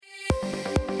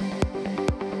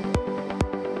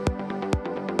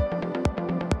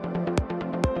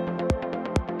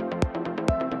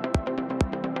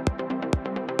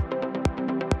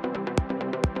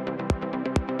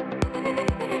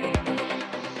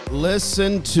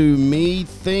Listen to me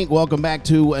think. Welcome back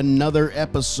to another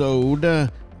episode.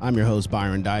 I'm your host,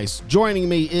 Byron Dice. Joining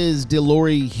me is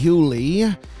Eloy Hewley.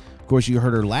 Of course, you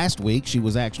heard her last week. She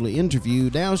was actually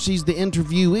interviewed. Now she's the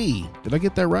interviewee. Did I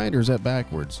get that right, or is that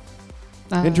backwards?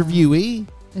 Interviewee?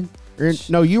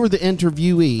 No, you were the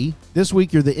interviewee. This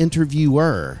week, you're the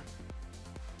interviewer.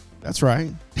 That's right.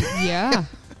 Yeah.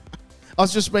 I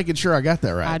was just making sure I got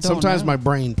that right. Sometimes my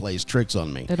brain plays tricks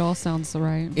on me. It all sounds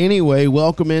right. Anyway,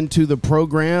 welcome into the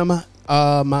program.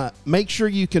 Make sure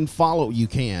you can follow. You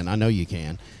can. I know you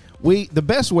can. The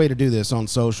best way to do this on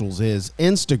socials is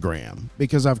Instagram,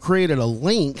 because I've created a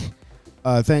link,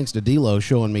 thanks to Delo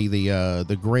showing me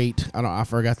the great, I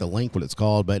forgot the link, what it's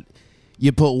called, but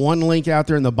you put one link out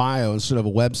there in the bio instead of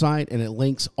a website, and it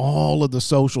links all of the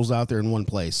socials out there in one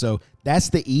place. So that's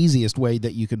the easiest way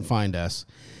that you can find us.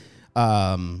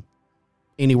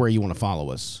 Anywhere you want to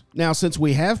follow us. Now, since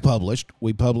we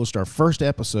published our first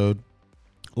episode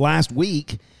last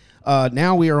week.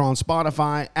 Now we are on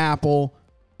Spotify, Apple,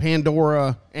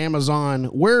 Pandora, Amazon,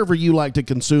 wherever you like to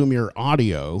consume your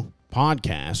audio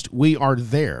podcast. We are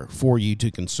there for you to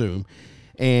consume.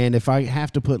 And if I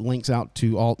have to put links out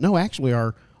to our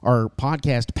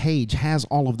podcast page has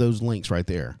all of those links right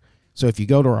there. So if you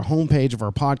go to our homepage of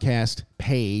our podcast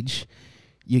page,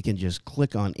 you can just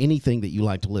click on anything that you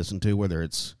like to listen to, whether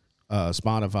it's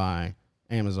Spotify,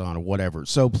 Amazon, or whatever.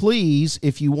 So please,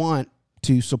 if you want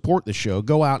to support the show,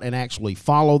 go out and actually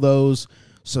follow those,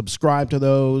 subscribe to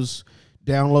those,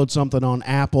 download something on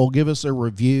Apple, give us a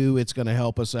review. It's going to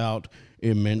help us out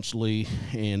immensely,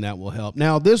 and that will help.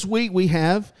 Now, this week we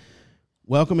have,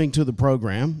 welcoming to the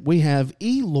program, we have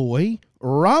Eloy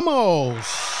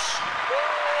Ramos.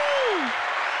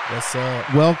 What's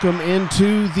up? Welcome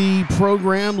into the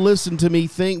program. Listen to me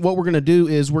think. What we're going to do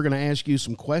is we're going to ask you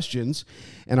some questions,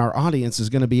 and our audience is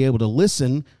going to be able to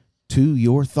listen to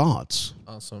your thoughts.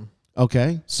 Awesome.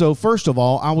 Okay. So first of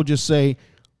all, I will just say,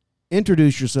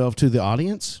 introduce yourself to the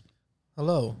audience.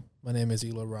 Hello. My name is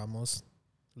Eloy Ramos.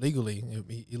 Legally, it would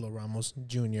be Eloy Ramos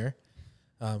Jr.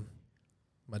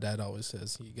 My dad always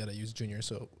says you got to use Junior,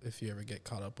 so if you ever get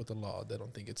caught up with the law, they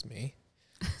don't think it's me.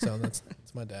 So that's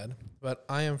my dad. But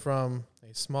I am from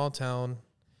a small town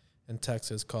in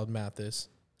Texas called Mathis,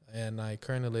 and I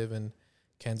currently live in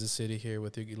Kansas City here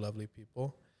with you lovely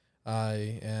people.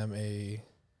 I am a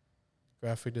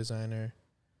graphic designer,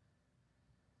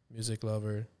 music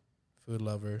lover, food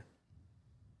lover,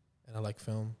 and I like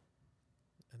film.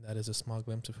 And that is a small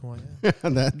glimpse of who I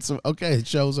am. That's okay. It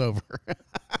show's over.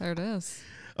 There it is.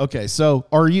 Okay. So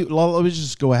let me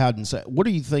just go ahead and say, what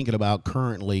are you thinking about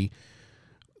currently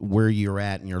where you're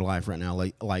at in your life right now?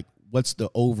 Like what's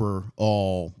the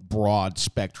overall broad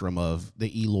spectrum of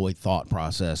the Eloy thought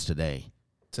process today?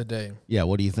 Yeah.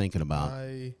 What are you thinking about?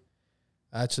 I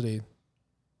was actually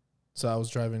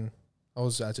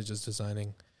just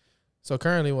designing. So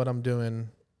currently what I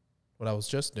was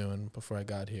just doing before I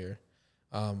got here,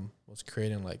 was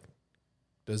creating like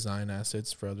design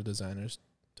assets for other designers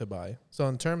to buy. So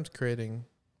in terms of creating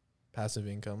passive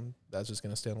income, that's just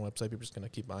going to stay on the website. People are just going to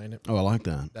keep buying it. Oh, I like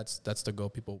that. That's the goal.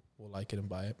 People will like it and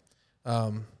buy it.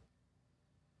 And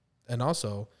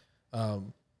also,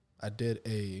 I did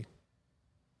a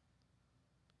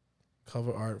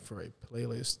cover art for a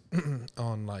playlist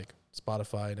on like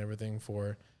Spotify and everything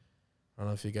for, I don't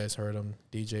know if you guys heard him,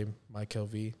 DJ Mike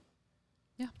LV.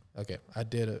 Yeah. Okay. I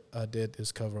did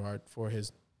his cover art for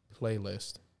his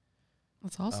playlist.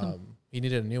 That's awesome. He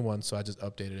needed a new one, so I just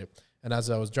updated it. And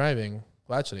as I was driving,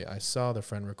 I saw the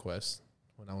friend request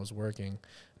when I was working,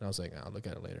 and I was like, I'll look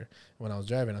at it later. And when I was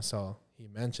driving, I saw he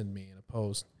mentioned me in a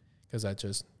post because I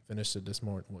just finished it this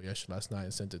morning. Well, last night,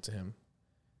 and sent it to him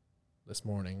this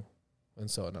morning. And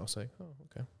I was like, oh,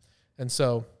 okay. And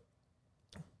so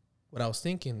what I was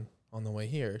thinking on the way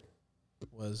here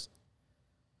was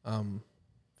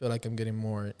feel like I'm getting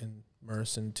more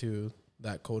immersed into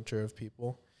that culture of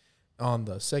people on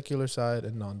the secular side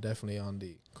and definitely on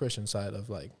the Christian side of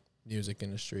like music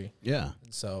industry. Yeah.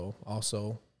 And so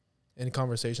also in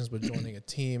conversations with joining a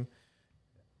team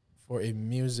for a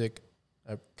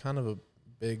kind of a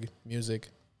big music,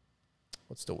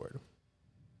 what's the word?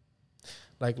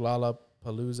 Like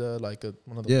Lollapalooza, like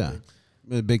one of the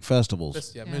big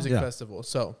festivals. Music festival.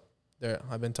 So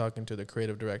I've been talking to the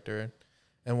creative director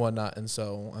and whatnot, and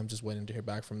so I'm just waiting to hear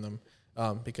back from them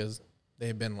because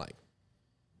they've been like,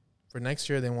 for next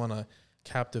year they want to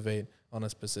captivate on a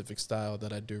specific style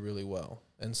that I do really well,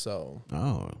 and so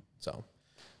so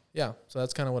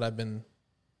that's kind of what I've been.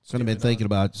 Thinking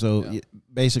about. So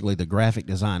basically, the graphic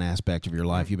design aspect of your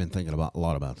life, you've been thinking about a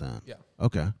lot about that. Yeah.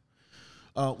 Okay.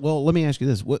 Well, let me ask you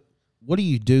this: what do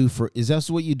you do for? Is that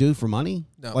what you do for money?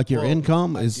 No, Like your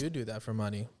income is? I do that for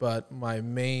money, but my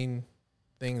main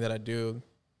thing that I do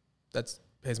that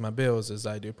pays my bills is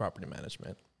I do property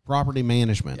management. Property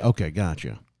management. Yeah. Okay,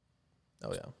 gotcha.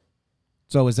 Oh yeah.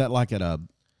 So is that like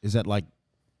is that like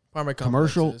Apartment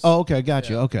commercial? complexes. Oh, okay,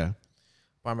 gotcha. Yeah. Okay.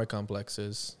 Apartment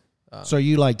complexes. So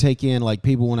you like take in like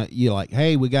people want to, you like,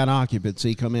 hey, we got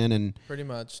occupancy, come in and, Pretty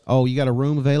much. oh, you got a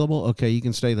room available? Okay, you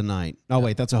can stay the night. Oh, Yeah.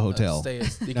 wait, that's a hotel.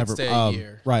 You can stay a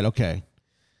year. Right, okay.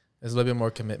 There's a little bit more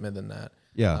commitment than that.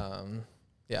 Yeah.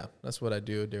 Yeah, that's what I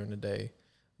do during the day.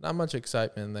 Not much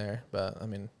excitement there, but I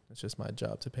mean, it's just my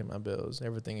job to pay my bills.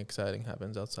 Everything exciting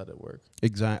happens outside of work.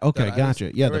 Exactly. Okay, That I gotcha.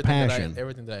 just- Yeah, the everything passion.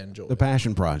 everything that I enjoy. The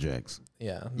passion projects.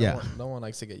 Yeah. Yeah. No one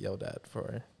likes to get yelled at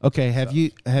for. Okay, have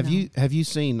stuff. you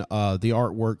seen the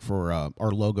artwork for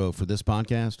our logo for this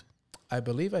podcast? I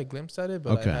believe I glimpsed at it,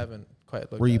 but Okay. I haven't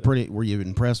quite looked Were you at it. were you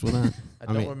impressed with that?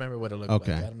 I don't remember what it looked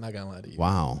Okay. like. I'm not going to lie to you.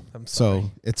 Wow. I'm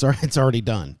So sorry. it's already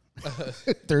done.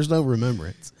 There's no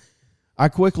remembrance. I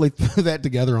quickly threw that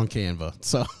together on Canva.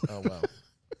 So Oh, wow.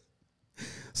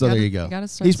 so there you go. You gotta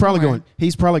start He's probably somewhere.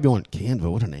 going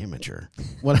Canva, what an amateur.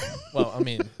 What Well, I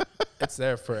mean, it's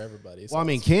there for everybody. So Well, I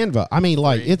mean Canva, I mean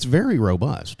like free. it's very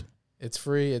robust it's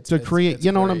free. It's to it's- create, it's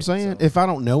you know what I'm great, saying? so- If I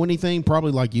don't know anything,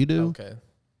 probably like you do. Okay.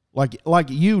 Like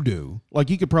you do. Like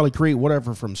you could probably create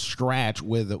whatever from scratch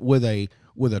with a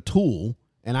tool,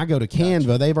 and I go to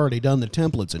Canva, they've already done the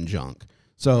templates and junk.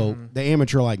 So the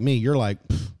amateur like me, you're like,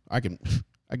 I can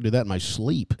do that in my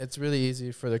sleep. It's really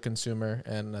easy for the consumer,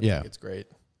 and I Yeah. think it's great.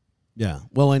 Yeah.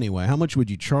 Well, anyway, how much would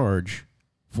you charge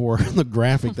for the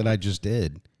graphic that I just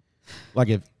did? Like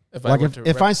if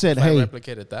I said, hey,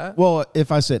 replicated that. well,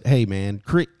 if I said, hey, man,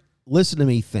 listen to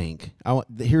me think.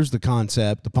 Here's the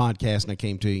concept, the podcast, and I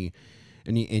came to you,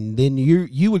 and then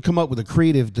you would come up with a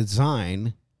creative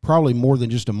design, probably more than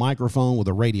just a microphone with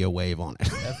a radio wave on it.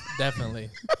 Definitely.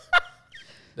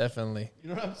 Definitely. You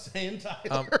know what I'm saying,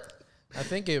 Tyler? I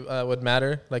think it would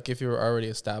matter. Like if you were already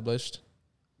established,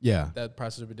 Yeah. that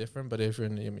process would be different. But if you're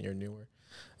newer,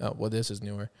 well, this is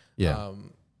newer. Yeah.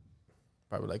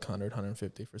 Probably like 100,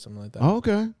 150 for something like that. Oh,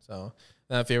 okay. So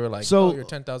now if you were like, So- you're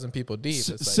 10,000 people deep, it's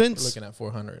like since- you're looking at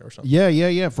 400 or something.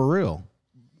 Yeah, for real.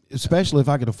 Especially if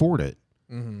I could afford it.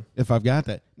 Mm-hmm. If I've got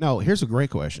that. No, here's a great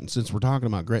question. Since we're talking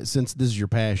about since this is your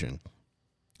passion,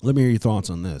 let me hear your thoughts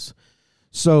on this.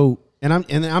 So, and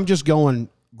I'm just going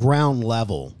ground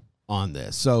level on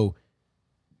this. So,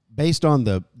 based on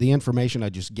the information I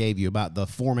just gave you about the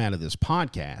format of this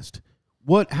podcast,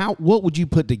 what would you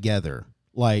put together?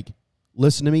 Like,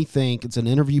 listen to me think. It's an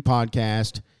interview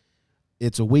podcast.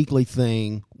 It's a weekly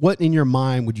thing. What in your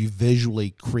mind would you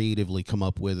visually, creatively come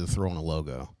up with or throw on a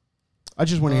logo? I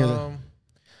just want to hear that.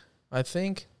 I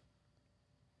think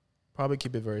probably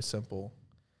keep it very simple.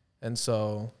 And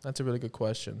so that's a really good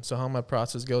question. So how my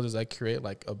process goes is I create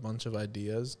like a bunch of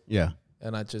ideas Yeah.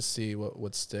 and I just see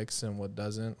what sticks and what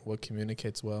doesn't, what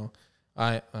communicates well.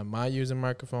 I might use a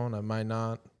microphone, I might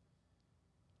not.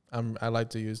 I don't really like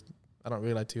to use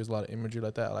a lot of imagery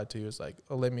like that. I like to use like,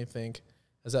 let me think.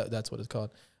 That's what it's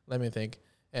called. Let me think.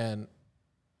 And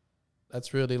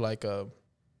that's really like you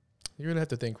really have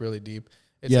to think really deep.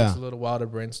 It takes a little while to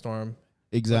brainstorm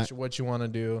Exactly. what you want to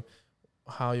do,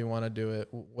 how you want to do it,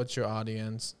 what's your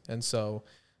audience. And so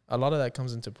a lot of that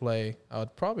comes into play. I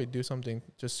would probably do something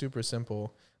just super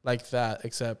simple like that,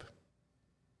 except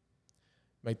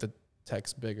make the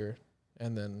text bigger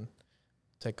and then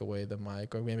take away the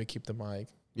mic or maybe keep the mic.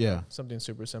 Yeah. Something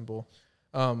super simple.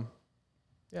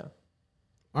 Yeah.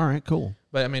 All right, cool.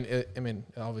 But I mean,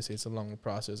 obviously it's a long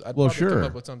process. I'd Well, probably sure. come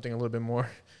up with something a little bit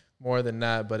more than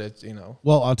that, but it's,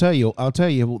 Well, I'll tell you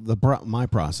my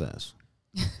process.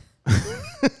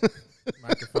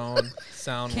 microphone,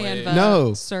 sound wave. Canva, No. Let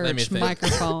me search, think.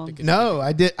 microphone. No,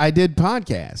 I did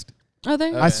podcast. Oh, there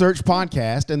you I Okay. searched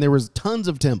podcast, and there was tons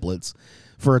of templates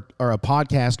for a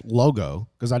podcast logo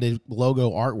because I did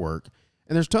logo artwork,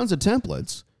 and there's tons of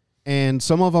templates, and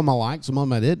some of them I liked, some of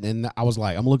them I didn't, and I was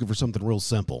like, I'm looking for something real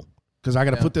simple because I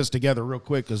got to put this together real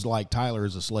quick because like Tyler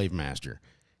is a slave master.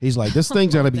 He's like, this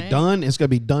thing's got to be Dang. done. It's got to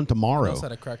be done Knows tomorrow. how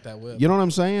to crack that whip. You know what I'm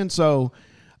saying? So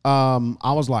I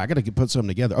was like, I got to put something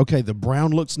together. Okay, the brown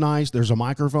looks nice. There's a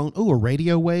microphone. Ooh, a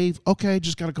radio wave. Okay,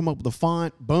 just got to come up with a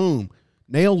font. Boom.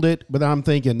 Nailed it. But I'm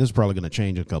thinking this is probably going to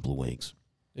change in a couple of weeks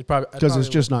because it's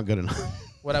just not good enough.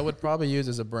 what I would probably use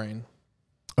is a brain.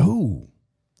 Oh,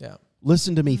 Yeah,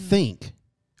 listen to me think.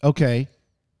 Okay.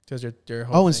 because your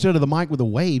whole thing, Instead of the mic with the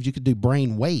waves, you could do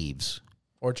brain waves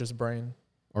or just brain.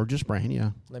 or just brain.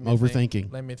 Yeah. Let me Overthinking.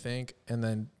 Think, let me think, and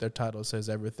then their title says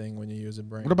everything when you use a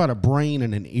brain. What about a brain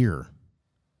and an ear?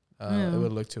 It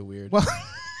would look too weird. Well,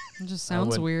 It just I sounds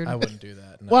wouldn't- weird. I wouldn't do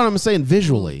that. No. Well, I'm saying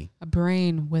visually. A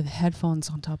brain with headphones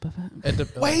on top of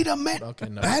it. Wait a minute. Okay,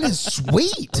 no. That is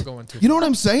sweet. We're going too You know far. what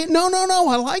I'm saying? No.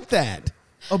 I like that.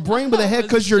 A brain with a head,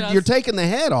 was because you're just- taking the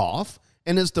head off,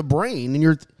 and it's the brain,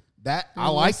 and I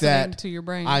like listening that. to your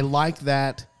brain. I like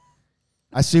that.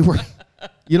 I see where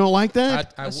you don't like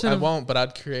that. I should've- won't, but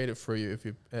I'd create it for you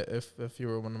if you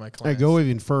were one of my Hey, clients. go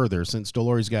even further. Since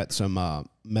Dolores got some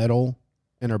metal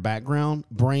in her background,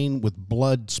 brain with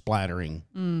blood splattering,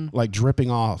 like dripping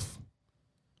off,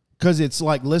 because it's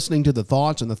like listening to the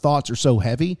thoughts, and the thoughts are so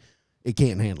heavy, it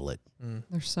can't handle it.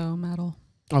 They're so metal.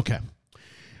 Okay.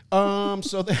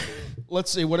 So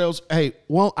let's see what else. Hey,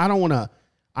 well, I don't want to.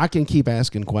 I can keep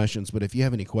asking questions, but if you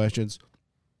have any questions,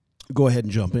 go ahead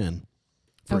and jump in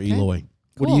for Okay. Eloy.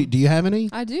 What Cool. do you have any?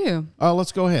 I do.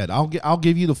 Let's go ahead. I'll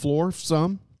give you the floor.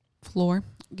 Some. Floor.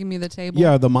 Give me the table.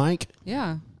 Yeah, the mic.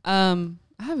 Yeah. I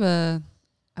have a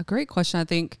great question. I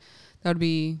think that would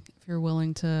be, if you're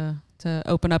willing to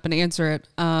open up and answer it.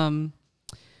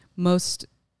 Most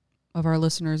of our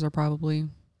listeners are probably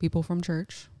people from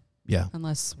church. Yeah.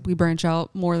 Unless we branch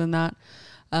out more than that.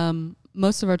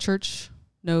 Most of our church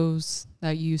knows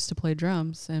that you used to play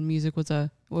drums, and music is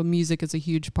a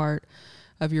huge part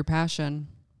of your passion.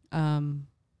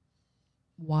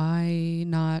 Why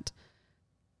not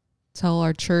tell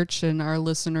our church and our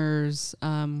listeners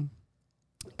kind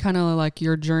of like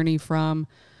your journey from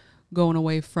going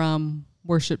away from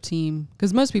worship team?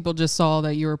 Because most people just saw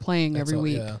that you were playing every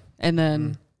week, Yeah. and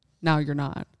then now you're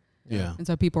not. Yeah. And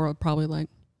so people are probably like,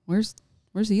 Where's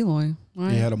Eloy?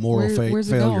 He had a moral where's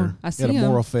it failure. going? I see He had a him.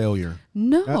 moral failure.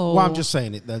 No. Well, I'm just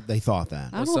saying it. That they thought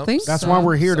that. I Well, don't some- think That's so. why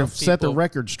we're here to Some set the people-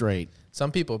 record straight.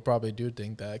 Some people probably do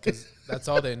think that because that's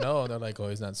all they know. They're like, "Oh,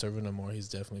 he's not serving no more. He's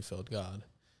definitely failed God."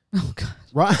 Oh God.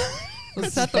 Right.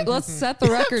 Let's set the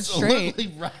record straight.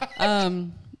 Absolutely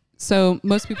right. So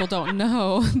most people don't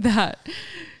know that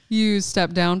you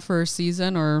stepped down for a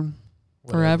season or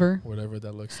forever whatever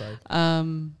that looks like.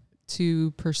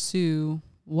 to pursue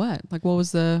what? Like, what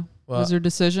was your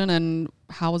decision, and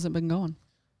how has it been going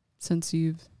since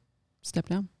you've stepped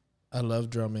down? I love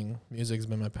drumming. Music's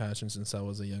been my passion since I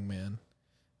was a young man,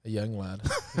 a young lad.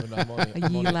 Even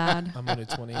though Lad. I'm only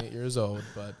 28 years old,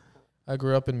 but I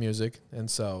grew up in music, and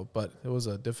so, but it was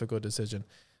a difficult decision.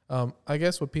 I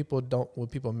guess what people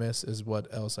miss is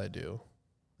what else I do,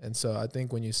 and so I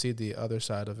think when you see the other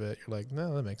side of it, you're like,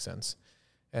 no, that makes sense,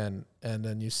 and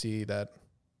then you see that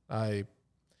I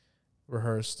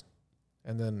rehearsed,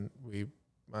 and then we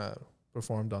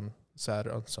performed on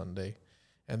Sunday,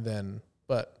 and then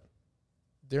but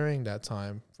during that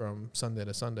time from Sunday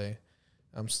to Sunday,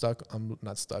 I'm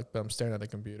not stuck, but I'm staring at a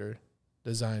computer,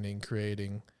 designing,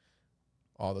 creating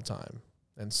all the time.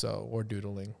 And so, or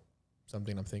doodling,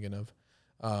 something I'm thinking of.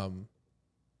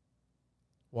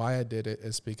 Why I did it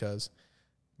is because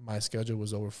my schedule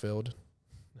was overfilled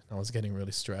and I was getting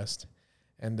really stressed.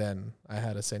 And then I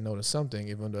had to say no to something,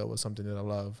 even though it was something that I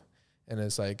love. And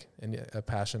it's like a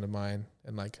passion of mine,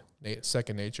 and like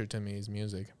second nature to me is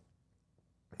music.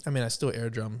 I mean, I still air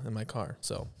drum in my car,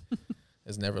 so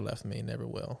it's never left me, never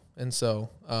will. And so,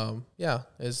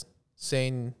 is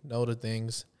saying no to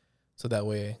things so that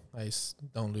way I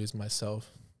don't lose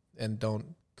myself and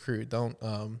don't create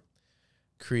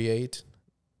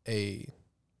a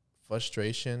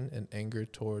frustration and anger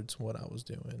towards what I was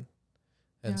doing.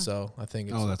 And so I think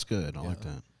it's that's good. I like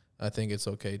that. I think it's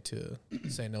okay to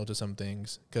say no to some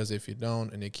things, because if you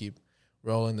don't and you keep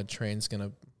rolling, the train's going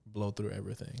to blow through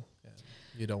everything. And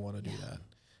you don't want to do that.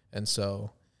 And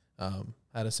so I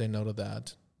had to say no to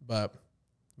that. But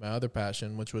my other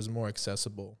passion, which was more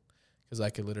accessible, because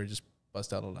I could literally just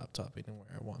bust out a laptop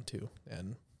anywhere I want to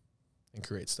and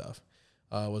create stuff,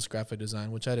 was graphic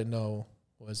design, which I didn't know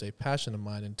was a passion of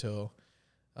mine until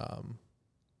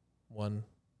one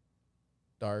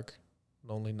dark,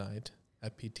 lonely night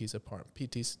at PT's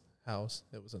house.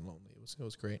 It wasn't lonely. It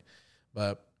was great,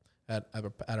 but at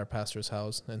our pastor's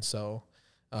house. And so,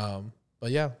 but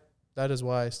yeah, that is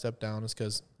why I stepped down, is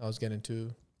because I was getting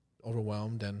too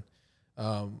overwhelmed, and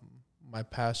my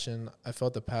passion. I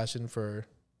felt the passion for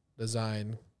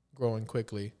design growing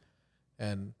quickly,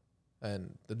 and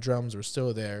the drums were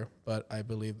still there, but I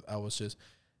believe I was just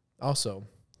also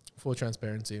full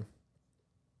transparency.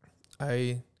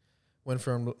 I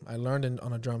learned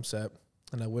on a drum set,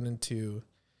 and I went into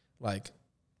like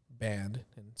band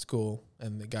in school,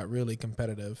 and it got really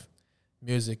competitive,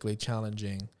 musically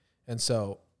challenging. And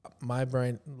so my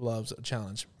brain loves a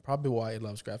challenge, probably why it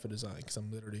loves graphic design, because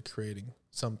I'm literally creating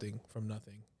something from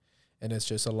nothing. And it's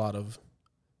just a lot of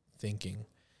thinking.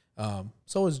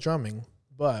 So is drumming.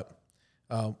 But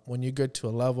when you get to a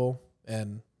level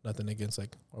and nothing against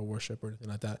like or worship or anything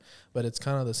like that, but it's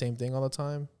kind of the same thing all the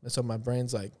time. And so my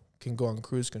brain's like can go on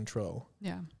cruise control.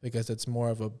 Yeah. Because it's more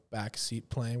of a backseat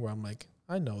playing where I'm like,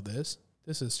 I know this.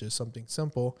 This is just something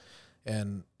simple,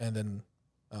 and then,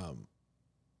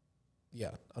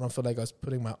 yeah, I don't feel like I was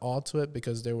putting my all to it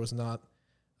because there was not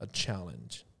a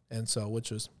challenge, and so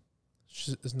which is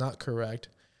not correct,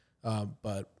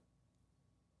 but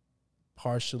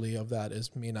partially of that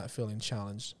is me not feeling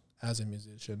challenged as a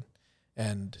musician,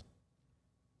 and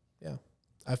yeah,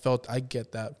 I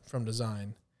get that from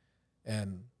design,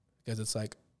 and because it's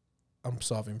like I'm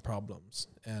solving problems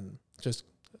and just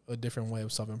a different way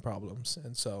of solving problems.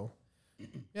 And so,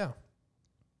 yeah.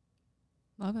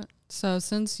 Love it. So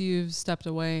since you've stepped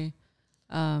away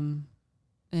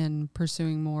in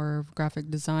pursuing more of graphic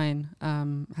design,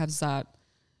 has that,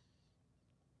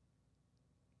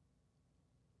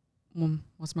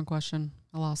 what's my question?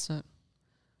 I lost it.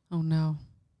 Oh, no.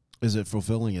 Is it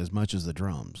fulfilling as much as the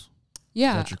drums?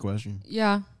 Yeah. Is that your question?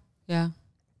 Yeah. Yeah.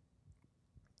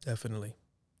 Definitely.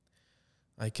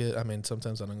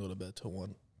 Sometimes I don't go to bed till 1-2:30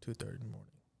 in the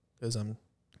morning because I'm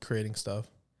creating stuff.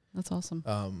 That's awesome.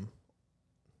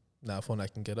 Now if when I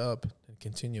can get up and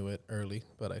continue it early,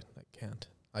 but I can't.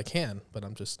 I can, but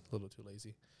I'm just a little too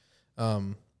lazy.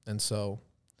 And so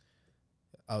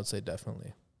I would say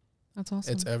definitely. That's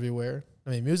awesome. It's everywhere.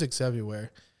 I mean, music's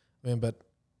everywhere. But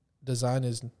design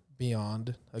is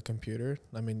beyond a computer.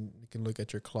 I mean, you can look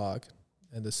at your clock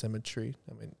and the symmetry.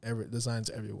 I mean,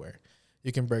 design's everywhere.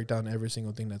 You can break down every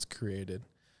single thing that's created,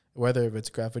 whether if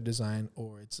it's graphic design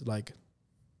or it's like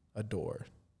a door.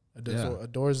 A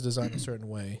door is designed a certain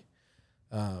way.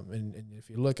 And if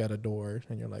you look at a door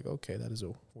and you're like, okay, that is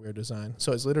a weird design.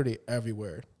 So it's literally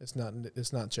everywhere. It's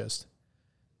not just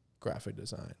graphic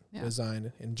design. Yeah.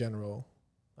 Design in general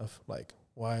of like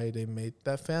why they made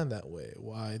that fan that way,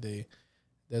 why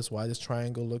this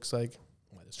triangle looks like,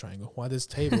 why this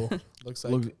table looks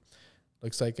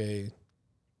like a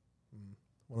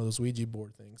one of those Ouija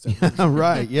board things.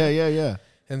 Right. Yeah.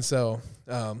 And so,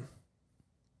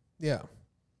 yeah.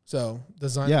 So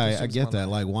design. Yeah, I get that.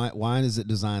 Like, why is it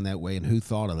designed that way, and who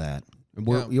thought of that? And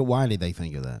why did they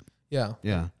think of that? Yeah.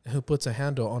 Yeah. Who puts a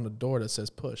handle on the door that says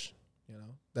push?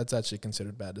 That's actually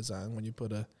considered bad design. When you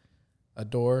put a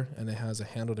door and it has a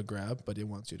handle to grab, but it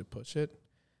wants you to push it,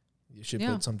 you should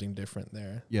put something different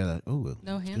there. Yeah.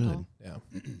 No handle. Good.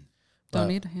 Yeah. Don't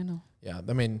need a handle. Yeah.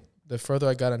 I mean, the further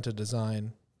I got into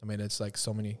design, I mean, it's like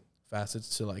so many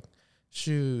facets to like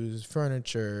shoes,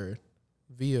 furniture,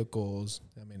 vehicles.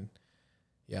 I mean,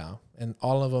 yeah. And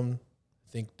all of them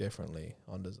think differently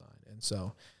on design. And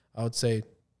so I would say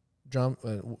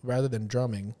rather than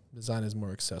drumming, design is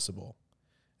more accessible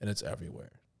and it's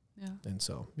everywhere. Yeah. And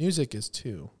so music is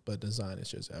too, but design is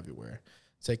just everywhere.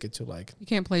 Take it to like. You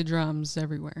can't play drums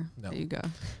everywhere. No. There you go.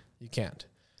 You can't.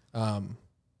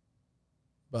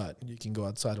 But you can go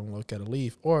outside and look at a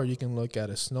leaf, or you can look at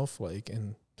a snowflake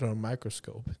and throw a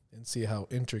microscope and see how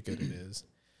intricate it is.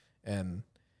 And,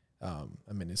 I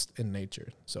mean, it's in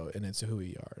nature, and it's who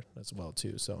we are as well,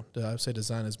 too. So I would say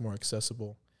design is more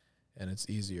accessible, and it's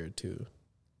easier to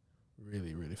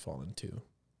really, really fall into.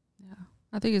 Yeah.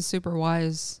 I think it's super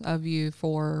wise of you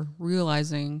for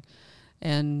realizing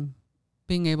and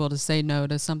being able to say no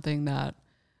to something that,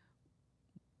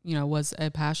 was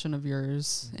a passion of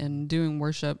yours and doing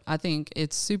worship. I think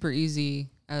it's super easy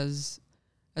as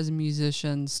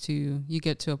musicians you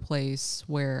get to a place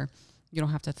where you don't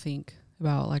have to think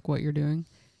about like what you're doing.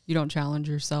 You don't challenge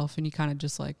yourself and you kind of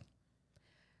just like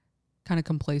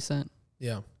complacent.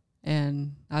 Yeah.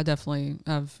 And I definitely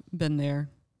have been there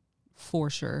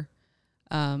for sure.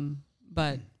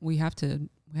 But we have to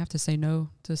say no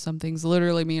to some things.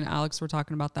 Literally, me and Alex were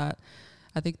talking about that,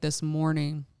 I think this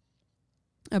morning,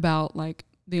 about like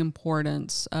the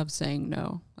importance of saying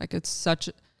no. Like it's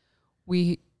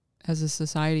we as a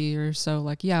society are so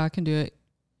like, yeah, I can do it.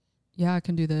 Yeah, I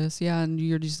can do this. Yeah. And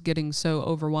you're just getting so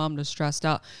overwhelmed or stressed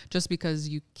out. Just because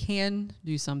you can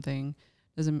do something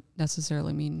doesn't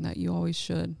necessarily mean that you always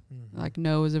should. Mm-hmm. Like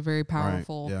no is a very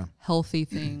powerful, healthy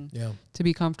thing to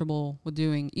be comfortable with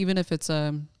doing, even if it's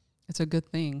a good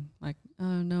thing. Like,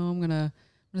 no, I'm gonna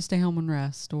stay home and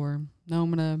rest, or no, I'm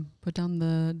gonna put down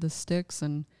the sticks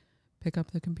and pick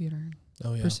up the computer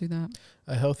and pursue that.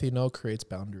 A healthy no creates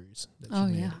boundaries.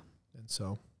 And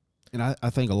so, and I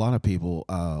think a lot of people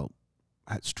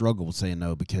struggle with saying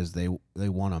no because they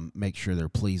want to make sure they're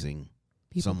pleasing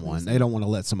someone. They don't want to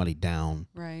let somebody down,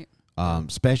 right?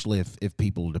 Especially if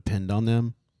people depend on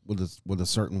them with a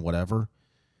certain whatever.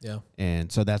 Yeah,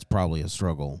 and so that's probably a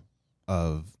struggle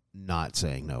of not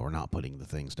saying no or not putting the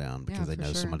things down because they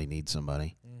know somebody needs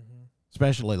somebody. Mm-hmm.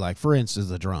 Especially like, for instance,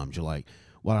 the drums. You're like,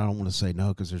 well, I don't want to say no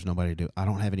because there's nobody to do. I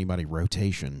don't have anybody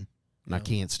rotation, and I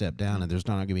can't step down, and there's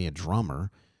not going to be a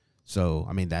drummer. So,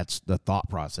 I mean, that's the thought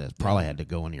process. Probably had to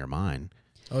go into your mind.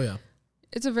 Oh yeah.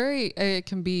 It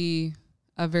can be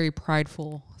a very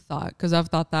prideful thought, because I've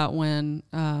thought that when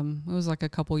it was like a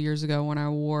couple years ago when I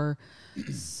wore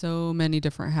so many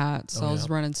different hats. So I was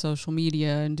running social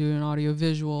media and doing audio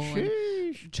visual and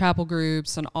chapel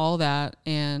groups and all that.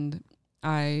 And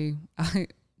I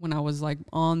when I was like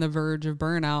on the verge of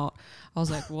burnout, I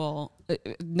was like, well,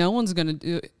 no one's going to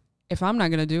do it. If I'm not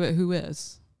going to do it, who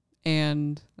is?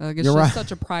 And like, it's You're just right.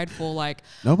 such a prideful, like,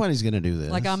 Nobody's going to do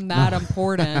this. like I'm that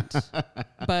important.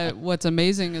 But what's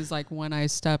amazing is like when I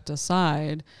stepped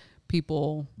aside,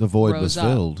 people The void rose was up.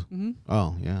 filled. Mm-hmm.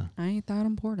 Oh, yeah. I ain't that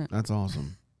important. That's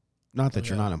awesome. Not that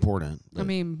you're not important. I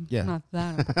mean, yeah. not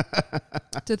that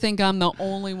important. To think I'm the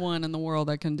only one in the world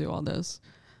that can do all this.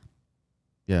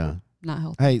 Yeah. Not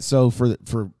healthy. Hey, so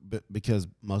because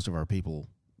most of our people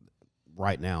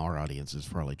right now, our audience is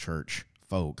probably church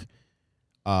folk.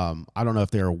 I don't know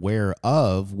if they're aware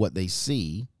of what they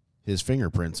see his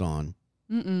fingerprints on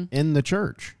in the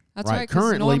church. That's right. right. 'Cause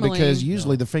Currently, normally, because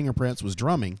usually the fingerprints was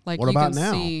drumming. like, what you about can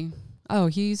now? See, oh,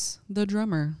 he's the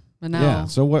drummer. But now, Yeah.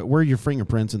 So where are your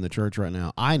fingerprints in the church right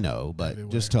now? I know, but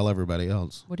Everywhere. just tell everybody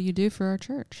else. what do you do for our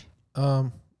church?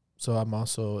 So I'm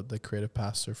also the creative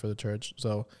pastor for the church.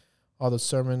 So all the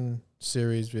sermon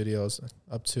series videos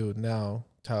up to now,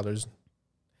 Tyler's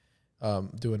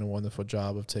doing a wonderful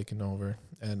job of taking over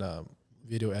and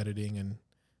video editing, and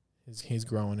he's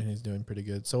growing and he's doing pretty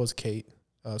good. So is Kate.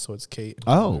 So it's Kate.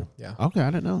 Oh, yeah. Okay, I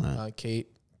didn't know that. Kate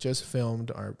just filmed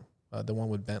our the one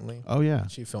with Bentley. Oh yeah,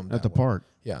 She filmed at that the one. park.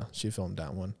 Yeah, she filmed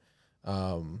that one.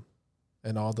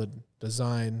 And all the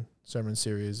design sermon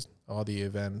series, all the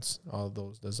events, all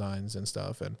those designs and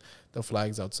stuff, and the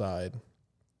flags outside,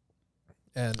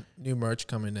 and new merch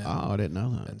coming in. Oh, I didn't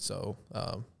know that. And so,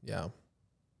 yeah.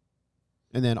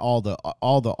 And then all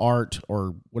the art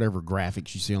or whatever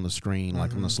graphics you see on the screen,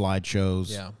 like on the slideshows,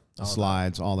 Yeah. the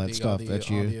slides, all that stuff. That's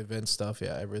all you. the event stuff,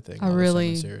 yeah, everything. I all the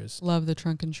really sermon series. love the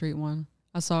Trunk and Treat one.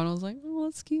 I saw it and I was like, oh,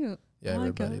 that's cute. Yeah, I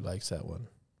like everybody it. likes that one.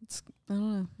 I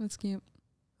don't know. That's cute.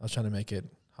 I was trying to make it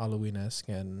Halloween-esque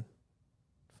and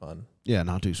fun. Yeah,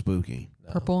 not too spooky.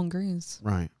 No. Purple and greens Mm-hmm.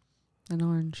 Right. and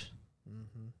orange.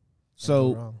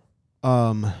 So,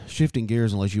 shifting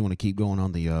gears, unless you want to keep going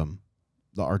on the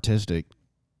artistic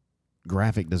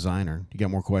graphic designer, you got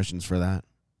more questions for that,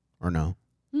 or no?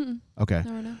 Okay.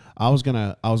 No. I was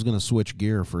gonna switch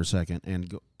gear for a second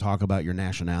and talk about your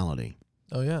nationality.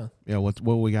 Oh yeah, Yeah. What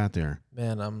we got there?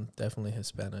 man, I'm definitely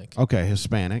Hispanic. Okay,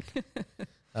 Hispanic.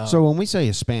 So when we say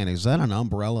Hispanic, is that an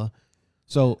umbrella?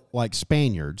 So like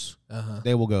Spaniards,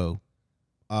 they will go.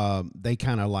 They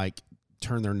kind of like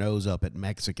turn their nose up at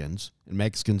Mexicans, and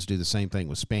Mexicans do the same thing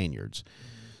with Spaniards.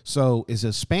 So is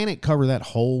Hispanic cover that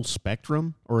whole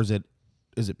spectrum, or is it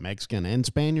Mexican and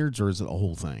Spaniards, or is it the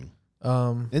whole thing?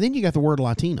 And then you got the word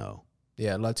Latino.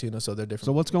 Yeah, Latino, so they're different.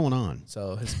 So what's going on?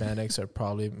 So Hispanics are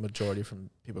probably majority from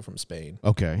people from Spain.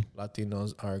 Okay,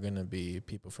 Latinos are going to be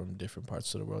people from different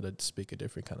parts of the world that speak a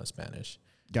different kind of Spanish.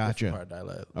 gotcha. Different part of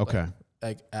dialect. Okay,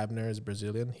 Like Abner is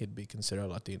Brazilian, he'd be considered a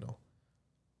Latino.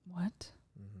 What?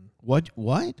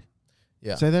 what?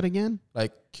 Yeah. Say that again.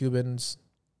 Like Cubans,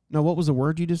 No, what was the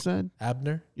word you just said?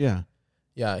 Abner. Yeah.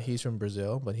 Yeah, he's from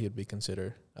Brazil, but he'd be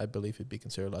considered, I believe he'd be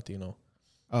considered Latino.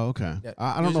 Oh, okay. Yeah,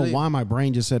 I don't know usually- why my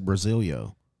brain just said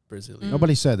Brasilio. Brazilian.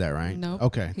 Nobody said that, right? Nope.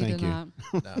 Okay, He thank did you. not.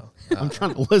 No. I'm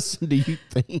trying to listen to you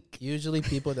think. Usually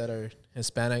people that are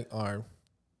Hispanic are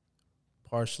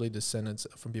partially descendants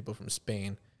from people from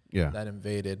Spain Yeah. that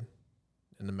invaded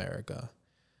in America.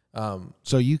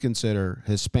 So you consider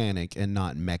Hispanic and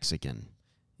not Mexican.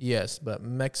 Yes, but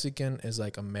Mexican is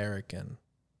like American.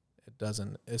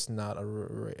 It's not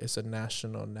it's a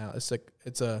national now.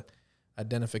 It's a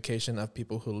identification of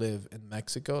people who live in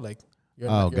Mexico. Like your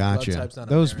blood gotcha. type's not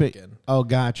Those American.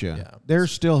 Gotcha. Yeah. They're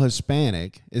still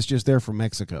Hispanic. It's just they're from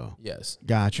Mexico. Yes.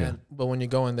 Gotcha. But when you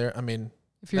go in there, I mean,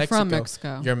 If you're from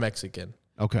Mexico. you're Mexican.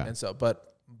 Okay. And so,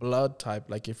 but blood type,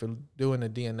 like if you're doing a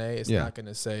DNA, it's Yeah. not going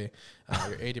to say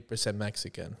you're 80%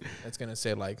 Mexican. It's going to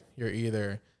say like you're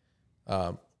either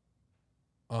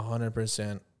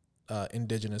 100%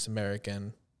 indigenous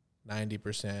American,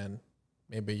 90%,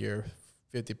 maybe you're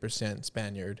 50%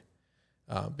 Spaniard,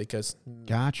 because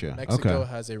Gotcha. Mexico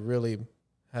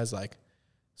Okay.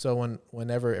 So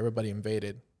whenever everybody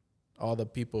invaded, all the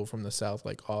people from the South,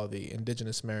 like all the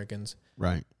indigenous Americans,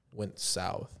 Right. went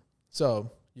south.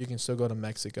 So you can still go to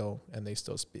Mexico and they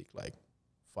still speak like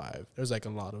there's like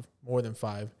more than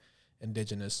 5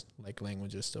 indigenous like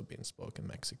languages still being spoken in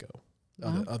Mexico,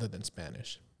 Wow. other than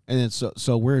Spanish. And then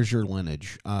so where's your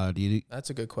lineage? Do you? That's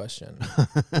a good question.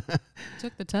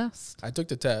 Took the test. I took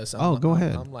the test. Go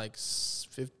ahead. I'm like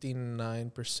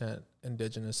 59%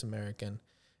 indigenous American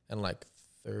and like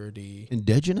 30.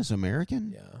 Indigenous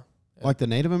American? Yeah. Like the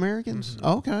Native Americans?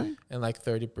 Mhm. Okay. And like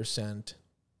 30%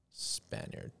 Spain.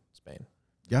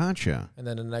 Gotcha. And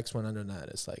then the next one under that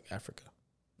is like Africa.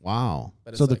 Wow.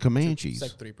 But So it's the like Comanches It's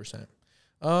like 3%.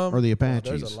 or the Well,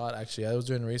 Apaches. there's a lot actually. I was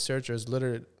doing research. There's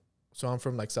literally, so I'm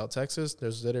from like South Texas.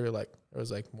 There's literally like, there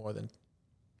was like more than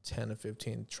 10 or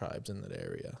 15 tribes in that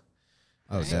area.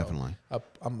 Oh, So, definitely.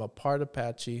 I'm a part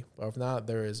Apache, but if not,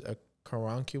 there is a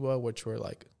Karankawa, which were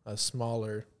like a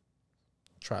smaller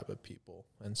tribe of people.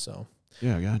 And so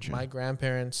Yeah, gotcha. my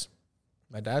grandparents,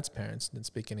 my dad's parents didn't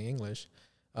speak any English.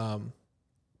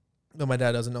 But my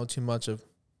dad doesn't know too much of,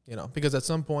 because at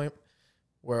some point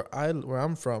where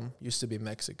I'm from used to be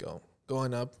Mexico,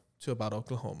 going up to about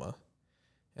Oklahoma.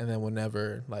 And then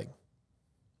whenever like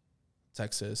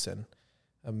Texas and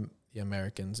the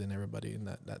Americans and everybody in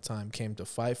that time came to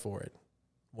fight for it,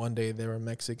 one day they were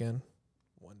Mexican,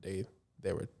 one day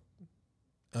they were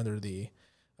under the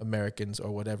Americans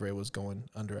or whatever it was going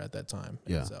under at that time.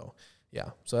 Yeah. And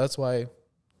so that's why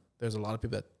there's a lot of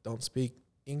people that don't speak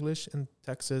English in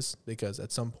Texas, because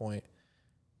at some point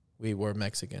we were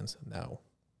Mexicans. Now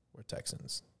we're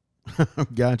Texans,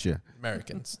 Gotcha.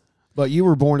 Americans. But you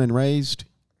were born and raised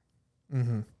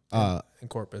Mm-hmm. In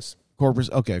Corpus. Corpus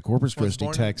Christi,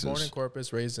 Born Texas. in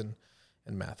Corpus, raised in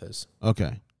Mathis.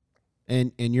 Okay.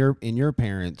 And your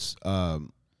parents are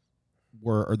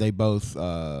they both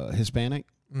Hispanic?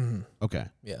 Mm-hmm. Okay.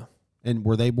 Yeah. And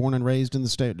were they born and raised in the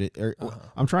state? Uh-huh.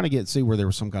 I'm trying to see where there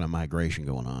was some kind of migration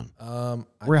going on.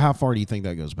 How far do you think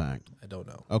that goes back? I don't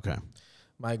know. Okay.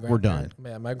 We're done.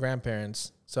 Yeah, my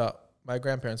grandparents. So my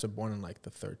grandparents were born in like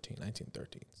the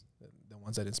 1913s. The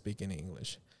ones that didn't speak any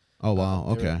English. Oh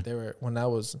wow. They Okay. were when I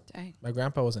was. Dang. My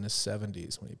grandpa was in his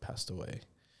 70s when he passed away.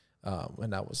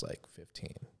 When I was like 15,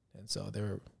 and so they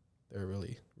were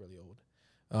really really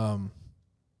old.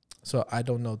 So I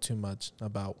don't know too much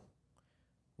about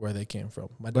where they came from.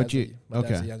 My dad's the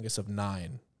youngest of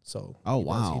 9, so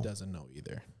he doesn't know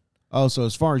either. Oh, so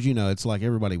as far as you know, it's like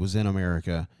everybody was in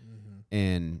America, Mm-hmm.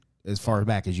 and as far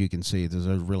back as you can see, there's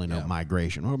really no Yeah.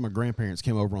 migration. Well, my grandparents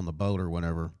came over on the boat or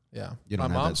whatever. Yeah, You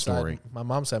don't have that story. My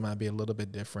mom's side might be a little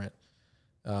bit different,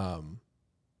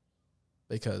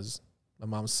 because my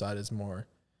mom's side is more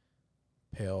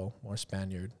pale, more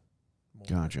Spaniard, more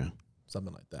Gotcha.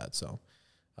 something like that. So,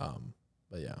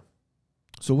 but yeah.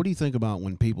 So what do you think about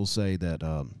when people say that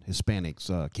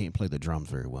Hispanics can't play the drums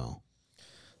very well?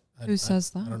 Who says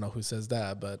that? I don't know who says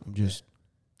that, but I'm just.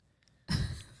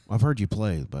 I've heard you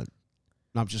play, but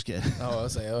no, I'm just kidding. I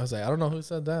was like, I don't know who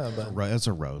said that, but That's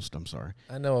a roast. I'm sorry.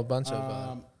 I know a bunch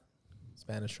of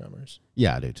Spanish drummers.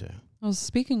 Yeah, I do too. Well,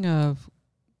 speaking of,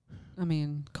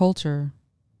 culture.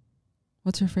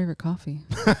 What's your favorite coffee?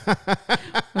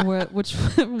 Where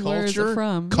is it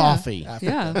from? Coffee.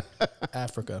 Yeah.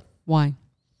 Africa. Why?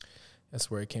 That's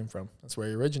where it came from. That's where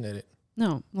it originated.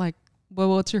 No,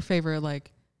 what's your favorite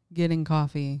getting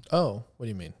coffee? Oh, what do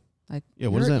you mean?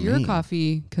 What does that you're mean? a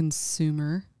coffee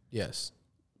consumer. Yes.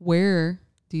 Where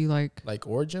do you like? Like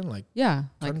origin, like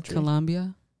country?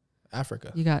 Colombia.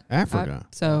 Africa. You got Africa.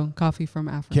 So coffee from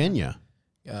Africa. Kenya.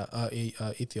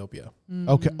 Ethiopia.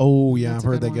 Okay. Oh, yeah. That's I've a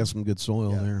heard good they one. got some good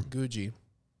soil there. Guji.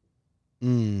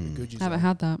 Mm. Guji Haven't zone.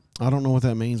 had that. I don't know what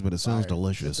that means, but it sounds Fire.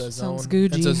 delicious. It's a Sounds zone.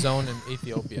 Guji. It's a zone in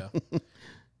Ethiopia.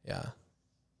 Yeah.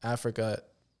 Africa.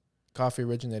 Coffee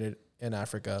originated in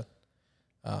Africa.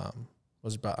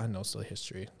 Was brought, I know still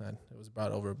history, and it was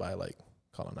brought over by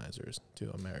colonizers to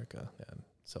America and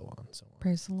so on and so on.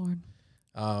 Praise the Lord.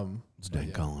 It's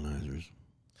dang colonizers.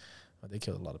 They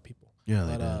killed a lot of people. Yeah,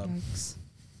 they But, did. Yikes.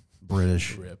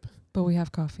 British. Rip. But we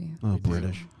have coffee. Oh, We do.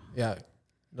 British. Yeah,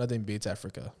 nothing beats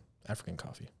African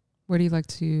coffee. Where do you like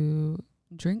to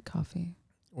drink coffee?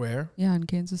 Where? Yeah, in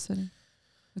Kansas City.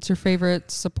 What's your favorite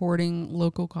supporting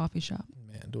local coffee shop?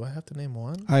 Man, do I have to name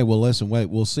one? Hey, well, listen, wait.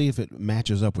 We'll see if it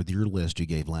matches up with your list you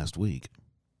gave last week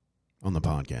on the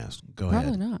podcast. Go Probably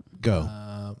ahead. not.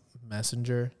 Go.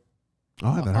 Messenger. Oh,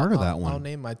 I haven't heard of that I'll one.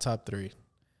 name my top 3.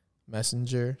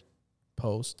 Messenger,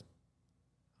 Post,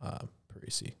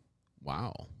 Parisi.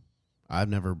 Wow.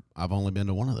 I've only been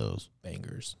to one of those.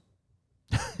 Bangers.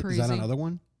 Is that Parisi. another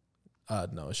one?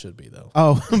 No, it should be though.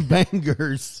 Oh,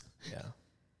 bangers. Yeah.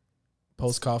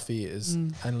 Post Coffee is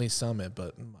Henley Summit,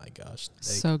 but my gosh,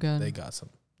 So good. They got some.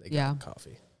 They got Yeah.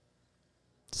 coffee.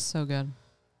 So good.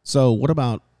 So what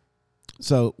about,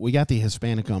 we got the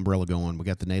Hispanic umbrella going. We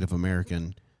got the Native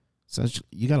American. So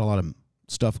you got a lot of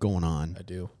stuff going on. I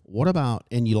do. What about,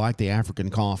 and you like the African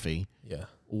coffee. Yeah.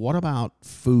 What about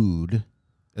food?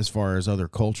 As far as other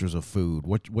cultures of food,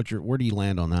 where do you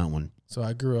land on that one? So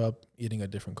I grew up eating a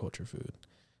different culture food.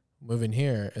 Moving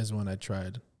here is when I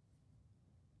tried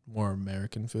more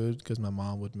American food because my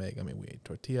mom would make. I mean, we ate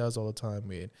tortillas all the time.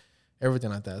 We ate everything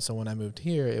like that. So when I moved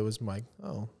here, it was like,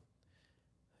 oh,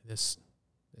 this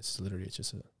is literally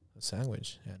just a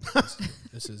sandwich, and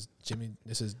this is Jimmy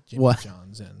What?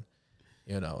 John's, and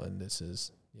and this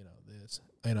is this.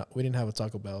 We didn't have a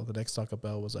Taco Bell. The next Taco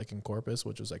Bell was like in Corpus,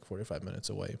 which was like 45 minutes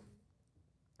away.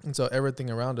 And so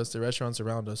everything around us, the restaurants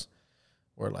around us,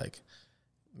 were like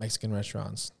Mexican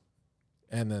restaurants.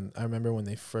 And then I remember when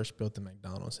they first built the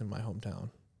McDonald's in my hometown.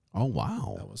 Oh,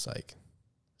 wow. That was like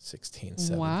 16,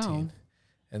 17. Wow.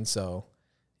 And so,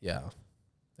 yeah.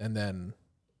 And then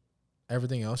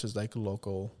everything else is like a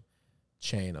local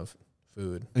chain of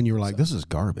food. And you were like, So, this is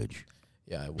garbage.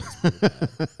 Yeah, it was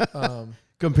pretty bad.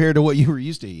 Compared to what you were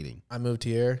used to eating. I moved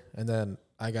here, and then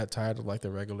I got tired of like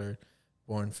the regular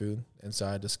foreign food, and so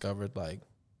I discovered like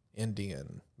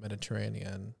Indian,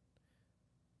 Mediterranean,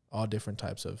 all different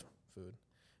types of food.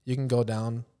 You can go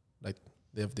down like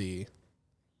the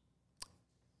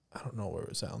I don't know where it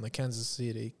was at, on the Kansas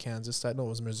side. No, it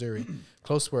was Missouri,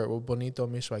 close where Bonito,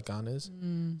 Michoacan is.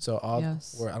 So all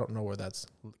where I don't know where that's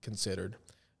considered,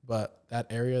 but that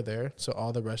area there. So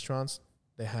all the restaurants,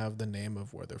 they have the name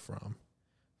of where they're from.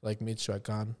 Like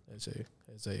Michoacan is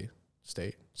a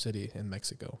city in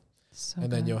Mexico. So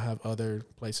and then you'll have other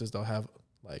places they'll have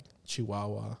like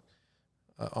Chihuahua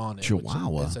on it.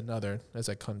 Chihuahua?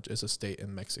 It's a state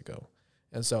in Mexico.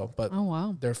 And so, but oh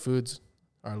wow, their foods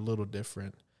are a little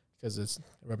different because it's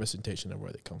a representation of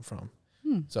where they come from.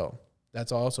 So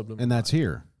that's also blew my And that's mind.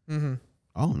 here. Mm-hmm.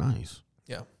 Oh, nice.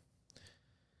 Yeah.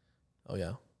 Oh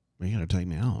yeah. Well, you got to take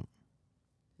me out.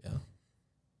 Yeah.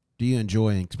 Do you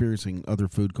enjoy experiencing other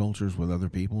food cultures with other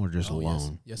people or just Oh,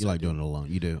 alone? yes. Yes, you I like do. doing it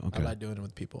alone? You do? Okay. I like doing it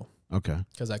with people Okay.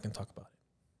 because I can talk about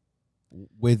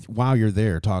it. While you're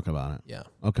there, talk about it. Yeah.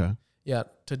 Okay. Yeah.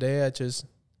 Today I just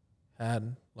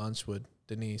had lunch with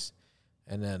Denise,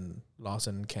 and then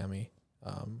Lawson and Cammie.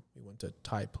 We went to a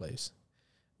Thai place,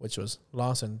 which was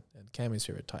Lawson and Cammie's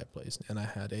favorite Thai place, and I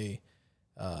had a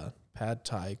pad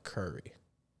Thai curry.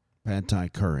 Pad Thai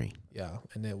curry. Yeah,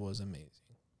 and it was amazing.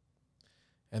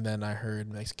 And then I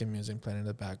heard Mexican music playing in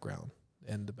the background,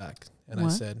 in the back, and I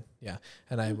What? said, "Yeah."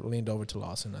 And I leaned over to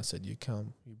Lawson. And I said, "You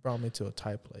brought me to a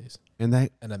Thai place And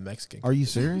that, and a Mexican." are you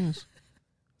serious?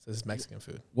 So it's Mexican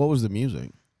food. What was the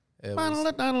music? It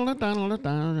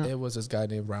was this guy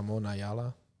named Ramos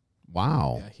Ayala.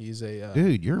 Wow. Yeah, he's a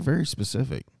Dude, you're very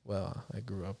specific. well, I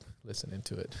grew up listening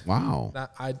to it. Wow.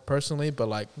 Not I personally, but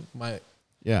like my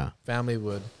Yeah. family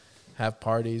would have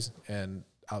parties and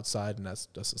outside, and that's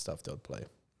the stuff they would play.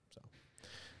 So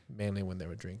mainly when they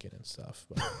were drinking and stuff.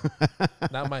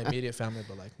 But not my immediate family,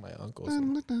 but like my uncles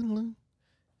and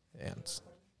aunts.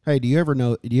 Hey,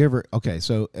 okay,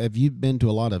 so have you been to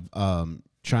a lot of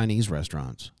Chinese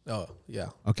restaurants? Oh yeah,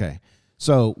 Okay.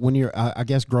 So when you're, I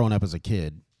guess growing up as a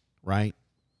kid, right?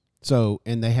 So,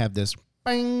 and they have this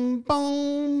bang,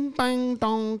 boom, bang,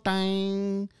 dong,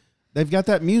 dang. They've got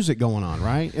that music going on,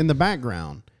 right? In the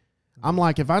background. I'm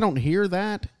like, if I don't hear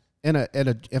that,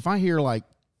 if I hear like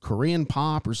Korean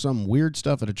pop or some weird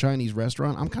stuff at a Chinese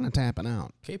restaurant, I'm kind of tapping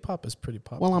out. K-pop is pretty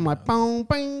popular. Well, I'm like, now. boom,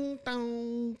 bang,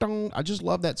 dong, dong. I just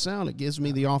love that sound. It gives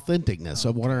me the authenticness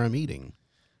of what I'm eating.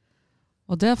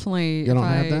 well, definitely. You don't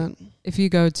have that? If you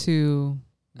go to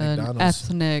an McDonald's.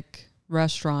 ethnic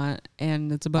restaurant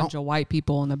and it's a bunch of white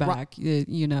people in the back,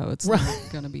 it's not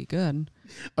going to be good.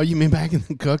 Oh, you mean back in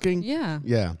the cooking? Yeah.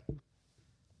 Yeah.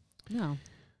 No.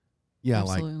 Yeah,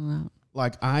 absolutely not.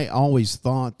 like I always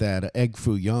thought that egg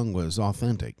foo young was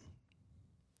authentic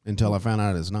until I found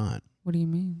out it's not. What do you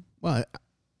mean? Well,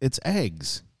 it's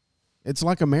eggs. It's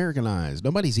like Americanized.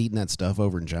 Nobody's eating that stuff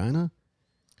over in China.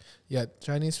 Yeah,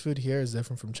 Chinese food here is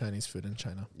different from Chinese food in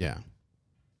China. Yeah.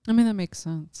 I mean, that makes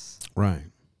sense. Right.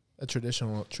 A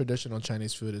traditional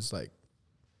Chinese food is like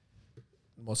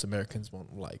most Americans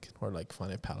won't like or like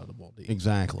find it palatable to eat.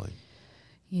 Exactly.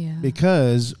 Yeah.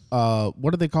 Because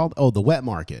what are they called? Oh, the wet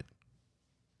market.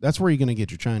 That's where you're going to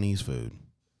get your Chinese food.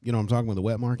 You know what I'm talking about, the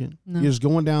wet market? No. You're just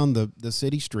going down the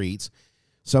city streets.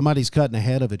 Somebody's cutting a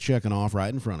head of a chicken off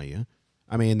right in front of you.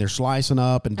 I mean, they're slicing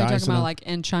up and Are you dicing talking about up. like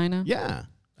in China? Yeah.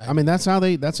 I mean, that's how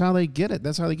they get it.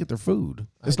 That's how they get their food.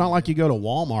 It's not like you go to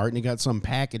Walmart and you got some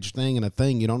packaged thing and a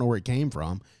thing. You don't know where it came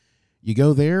from. You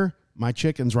go there, my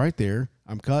chicken's right there.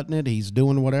 I'm cutting it. He's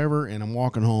doing whatever, and I'm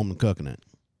walking home and cooking it.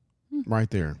 Right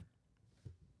there.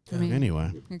 I mean,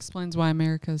 Anyway. explains why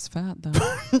America is fat, though.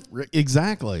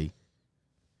 Exactly.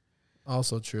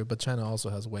 Also true, but China also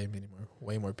has way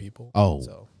more people. Oh.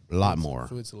 So A lot more.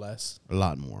 Food's less. A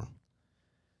lot more.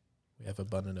 We have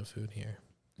abundant of food here.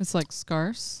 It's like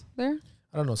scarce there.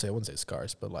 I don't know. I wouldn't say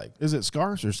scarce, but like Is it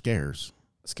scarce or scarce?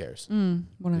 scarce.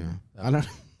 Whatever. Yeah. I don't.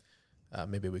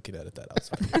 Maybe we could edit that out.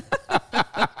 Sorry.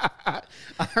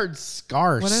 I heard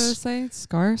scarce. What did I say?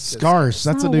 Scarce. Scarce.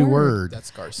 That's a not a new word. word. That's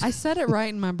scarce. I said it right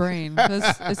in my brain. 'Cause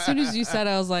as soon as you said it,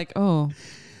 I was like, oh,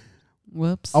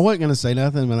 whoops. I wasn't gonna say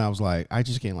nothing, but I was like, I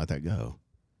just can't let that go.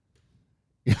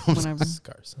 You know what I'm saying? Whenever.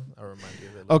 Scarce. I'll remind you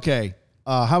of it. Okay.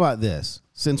 How about this?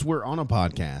 Since we're on a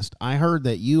podcast, I heard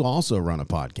that you also run a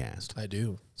podcast. I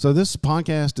do. So this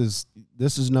podcast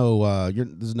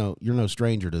you're no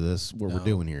stranger to this, what we're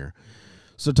doing here.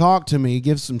 So talk to me,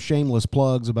 give some shameless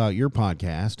plugs about your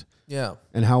podcast Yeah.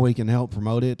 and how we can help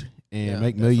promote it and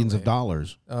make millions of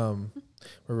dollars. We're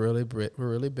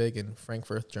really big in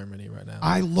Frankfurt, Germany right now.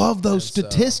 I love those And so-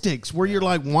 statistics where you're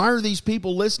like, why are these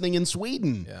people listening in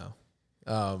Sweden?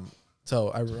 Yeah. So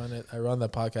I run the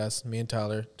podcast, me and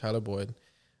Tyler Boyd,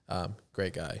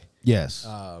 great guy. Yes.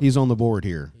 He's on the board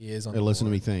here. He is on Hey, the listen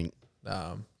board. to me think.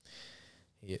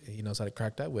 He knows how to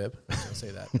crack that whip. I was gonna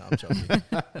say that. No, I'm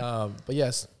joking. But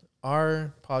yes,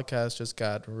 our podcast just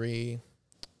got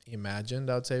reimagined,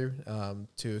 I would say,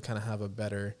 to kind of have a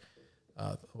better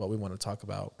what we want to talk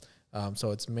about.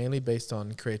 So it's mainly based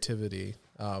on creativity,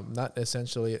 not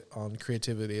essentially on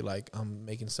creativity like I'm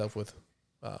making stuff with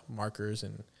markers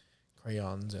and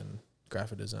crayons and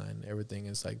graphic design. Everything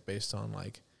is like based on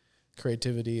like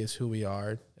creativity is who we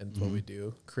are and what we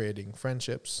do, creating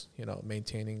friendships,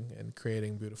 maintaining and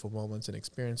creating beautiful moments and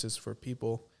experiences for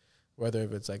people, whether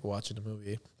if it's like watching a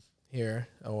movie here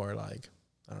or like,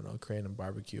 I don't know, creating a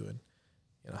barbecue and,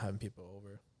 having people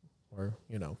over or,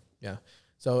 yeah.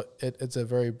 So it's a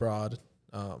very broad,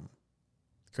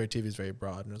 creativity is very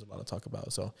broad and there's a lot to talk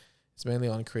about. So it's mainly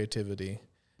on creativity.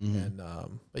 And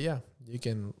but yeah,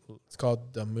 it's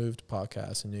called the Moved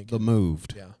Podcast, and you can The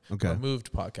Moved. Yeah. Okay. The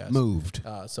Moved Podcast. Moved.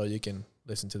 So you can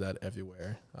listen to that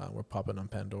everywhere. We're popping on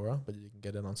Pandora, but you can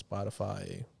get it on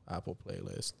Spotify, Apple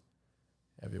playlist,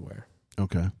 everywhere.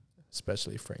 Okay.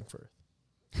 Especially Frankfurt.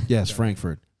 Yes,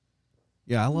 Frankfurt.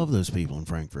 Yeah, I love those people in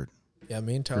Frankfurt. Yeah,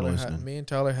 me and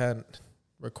Tyler hadn't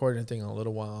recorded anything in a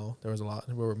little while. There was a lot.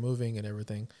 We were moving and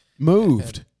everything.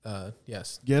 Moved. And,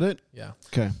 yes. Get it? Yeah.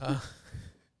 Okay.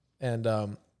 And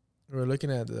we were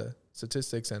looking at the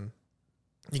statistics, and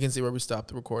you can see where we stopped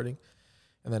the recording,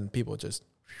 and then people just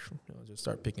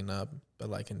start picking up, but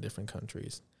like in different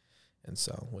countries, and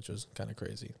so which was kind of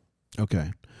crazy.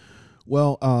 Okay.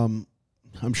 Well,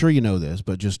 I'm sure you know this,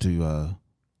 but just to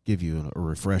give you a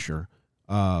refresher,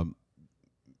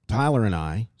 Tyler and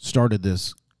I started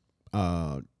this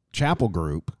chapel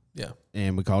group. Yeah.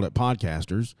 And we called it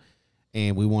Podcasters,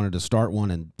 and we wanted to start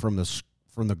one and from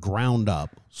the ground up,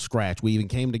 scratch. We even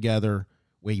came together,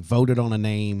 we voted on a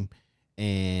name,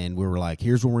 and we were like,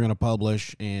 here's what we're going to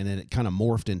publish. And then it kind of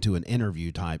morphed into an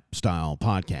interview type style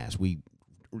podcast. We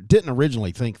didn't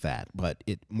originally think that, but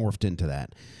it morphed into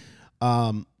that.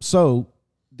 So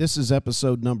this is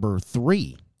episode number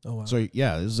 3. Oh, wow. So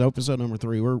yeah, this is episode number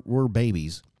 3. We're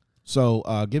babies.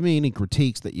 So give me any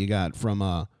critiques that you got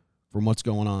from what's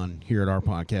going on here at our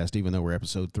podcast, even though we're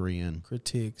episode 3 in.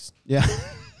 Critiques. Yeah.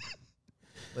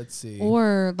 Let's see.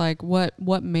 Or like what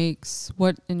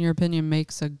in your opinion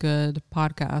makes a good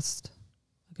podcast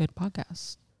a good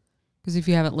podcast? Because if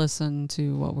you haven't listened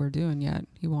to what we're doing yet,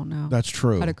 you won't know. That's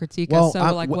true. How to critique us.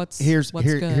 So what's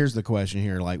good? Here's the question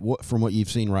here. Like from what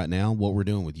you've seen right now, what we're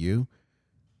doing with you,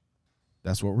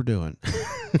 that's what we're doing.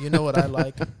 You know what I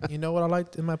like? You know what I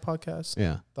liked in my podcast?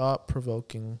 Yeah.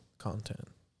 Thought-provoking content.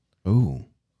 Ooh.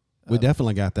 We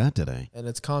definitely got that today. And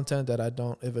it's content that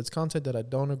if it's content that I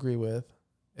don't agree with,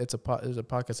 there's a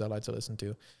podcast I like to listen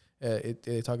to.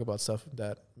 They talk about stuff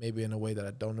that maybe in a way that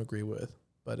I don't agree with,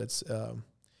 but it's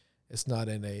not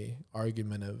in a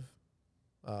argument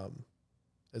of,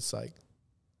 it's like,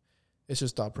 it's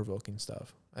just thought provoking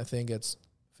stuff. I think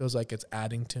feels like it's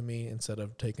adding to me instead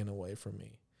of taking away from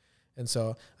me. And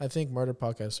so I think murder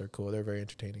podcasts are cool. They're very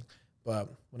entertaining. But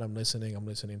when I'm listening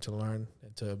to learn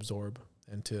and to absorb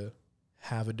and to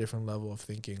have a different level of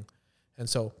thinking. And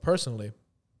so personally,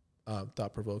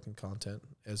 thought-provoking content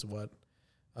is what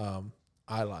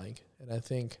I like. And I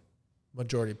think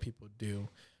majority of people do,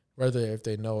 whether if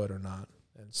they know it or not.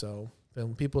 And so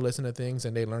when people listen to things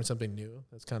and they learn something new,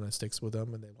 that kind of sticks with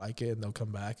them and they like it and they'll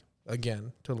come back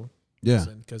again to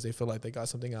listen because they feel like they got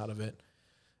something out of it.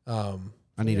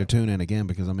 I need to tune in again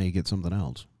because I may get something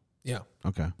else. Yeah.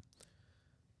 Okay.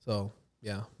 So,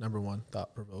 yeah, number 1,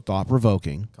 thought-provoking.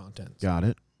 Thought-provoking. Content. Got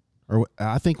it. Or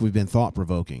I think we've been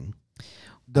thought-provoking.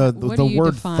 The What do you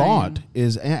word define? thought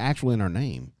is actually in our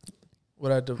name.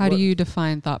 How do you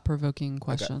define thought-provoking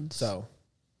questions? Okay.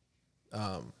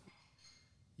 So,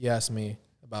 you asked me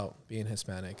about being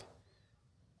Hispanic.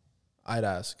 I'd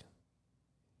ask,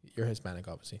 you're Hispanic,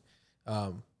 obviously.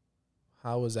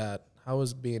 How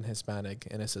is being Hispanic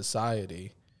in a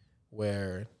society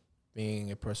where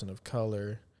being a person of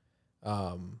color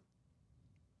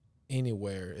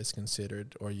anywhere is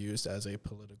considered or used as a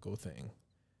political thing?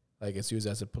 Like, it's used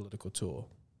as a political tool,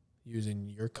 using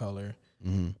your color.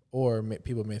 Mm-hmm. Or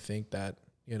people may think that,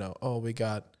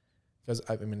 because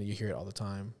I mean, you hear it all the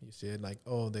time. You see it like,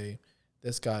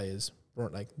 this guy is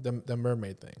like the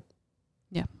mermaid thing.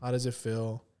 Yeah. How does it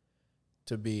feel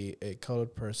to be a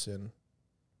colored person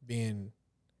being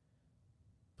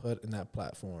put in that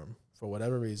platform for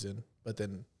whatever reason, but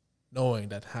then knowing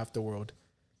that half the world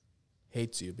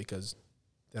hates you because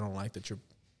they don't like that you're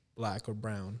black or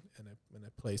brown in a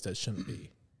place that shouldn't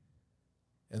be?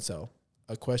 And so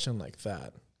a question like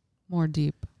that, more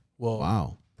deep,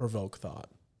 will provoke thought.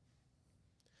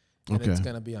 And it's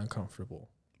going to be uncomfortable.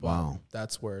 But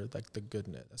that's where like the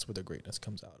goodness, that's where the greatness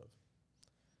comes out of.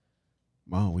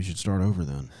 Wow, we should start over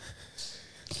then.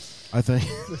 I think.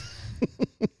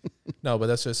 No, but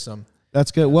that's just some.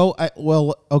 That's good.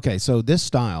 Well, okay. So this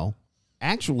style,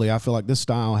 actually, I feel like this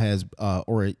style has,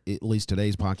 or at least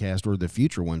today's podcast or the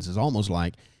future ones, is almost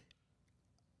like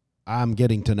I'm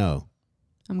getting to know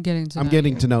Eloy.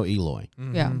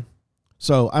 Mm-hmm. Yeah.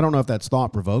 So I don't know if that's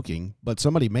thought provoking, but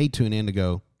somebody may tune in to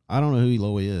go, I don't know who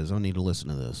Eloy is. I need to listen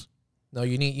to this. No,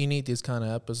 you need these kind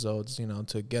of episodes,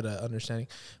 to get an understanding.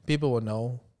 People will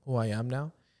know who I am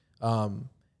now.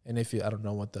 And if I don't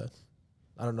know what the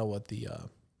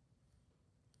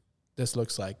this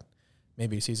looks like.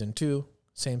 Maybe season 2,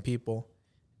 same people,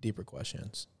 deeper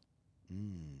questions.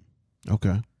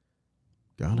 Okay.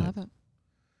 Got it. Love it.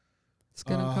 It's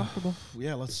getting uncomfortable.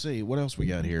 Yeah, let's see. What else we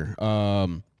got here?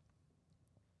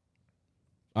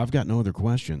 I've got no other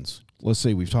questions. Let's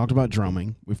see. We've talked about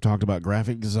drumming. We've talked about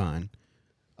graphic design.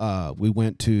 We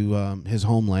went to his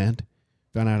homeland.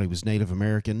 Found out he was Native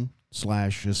American /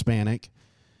 Hispanic.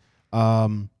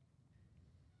 What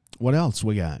else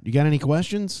we got? You got any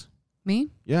questions?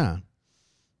 Me? Yeah.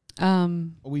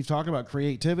 We've talked about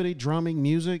creativity, drumming,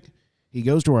 music. He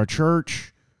goes to our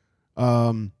church.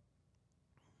 I'm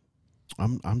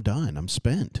done. I'm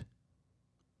spent.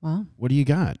 Wow. What do you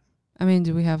got? I mean,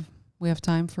 do we have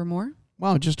time for more?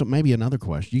 Well, just maybe another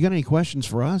question. You got any questions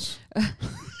for us?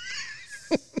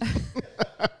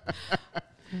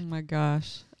 Oh my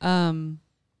gosh.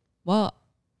 Well,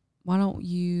 why don't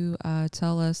you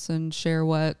tell us and share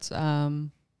what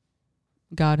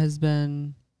God has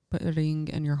been putting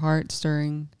in your heart,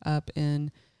 stirring up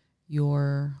in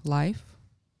your life?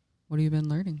 What have you been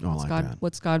learning?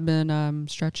 What's God been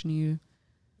stretching you?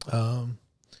 Not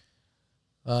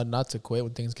to quit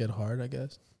when things get hard, I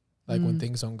guess. Like when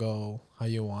things don't go how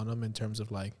you want them, in terms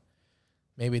of like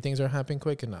maybe things aren't happening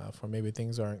quick enough, or maybe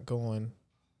things aren't going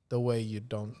the way you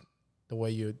don't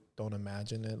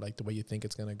imagine it, like the way you think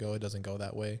it's gonna go. It doesn't go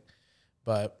that way,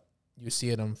 but you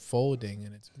see it unfolding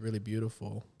and it's really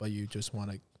beautiful. But you just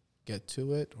want to get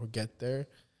to it or get there,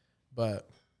 but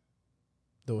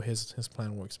though his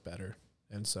plan works better.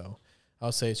 And so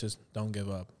I'll say it's just don't give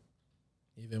up,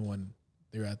 even when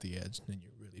you're at the edge and you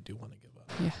really do want to give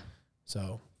up. Yeah.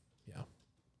 So, yeah.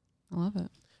 I love it.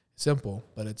 Simple,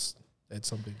 but it's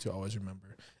something to always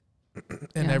remember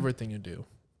in everything you do.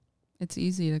 It's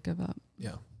easy to give up.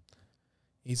 Yeah.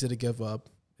 Easy to give up.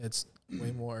 It's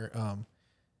way more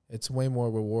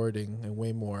rewarding and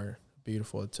way more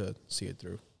beautiful to see it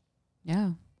through.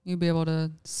 Yeah. You'd be able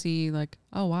to see like,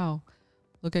 oh wow,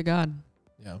 look at God.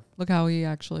 Yeah. Look how he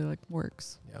actually like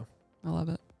works. Yeah. I love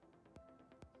it.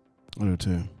 I do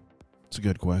too. It's a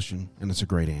good question, and it's a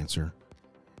great answer.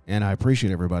 And I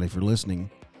appreciate everybody for listening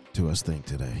to us think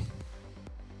today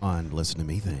on Listen to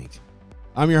Me Think.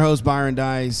 I'm your host, Byron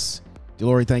Dice.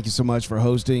 Eloy, thank you so much for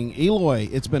hosting. Eloy,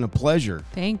 it's been a pleasure.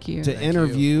 Thank you. To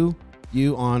interview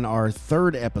you on our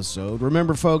 3rd episode.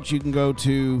 Remember, folks, you can go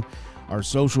to our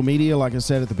social media, like I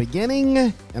said at the beginning,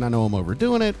 and I know I'm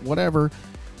overdoing it, whatever.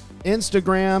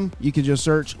 Instagram, you can just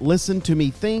search Listen to Me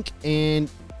Think, and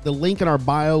the link in our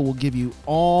bio will give you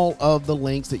all of the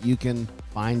links that you can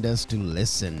find us to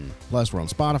listen. Plus, we're on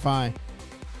Spotify,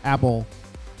 Apple,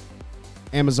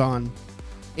 Amazon,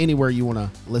 anywhere you want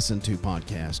to listen to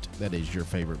podcast. That is your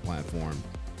favorite platform.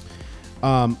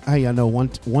 Hey, I know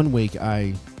one week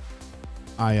I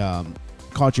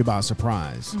caught you by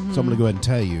surprise. So I'm going to go ahead and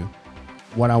tell you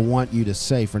what I want you to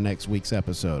say for next week's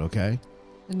episode, okay?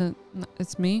 And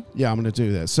it's me? Yeah, I'm going to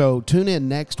do that. So tune in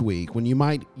next week when you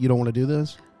don't want to do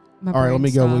this? My All right, let me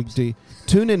brain go. stopped.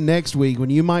 Tune in next week when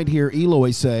you might hear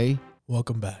Eloy say,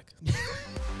 Welcome back.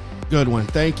 Good one.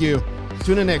 Thank you.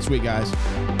 Tune in next week, guys.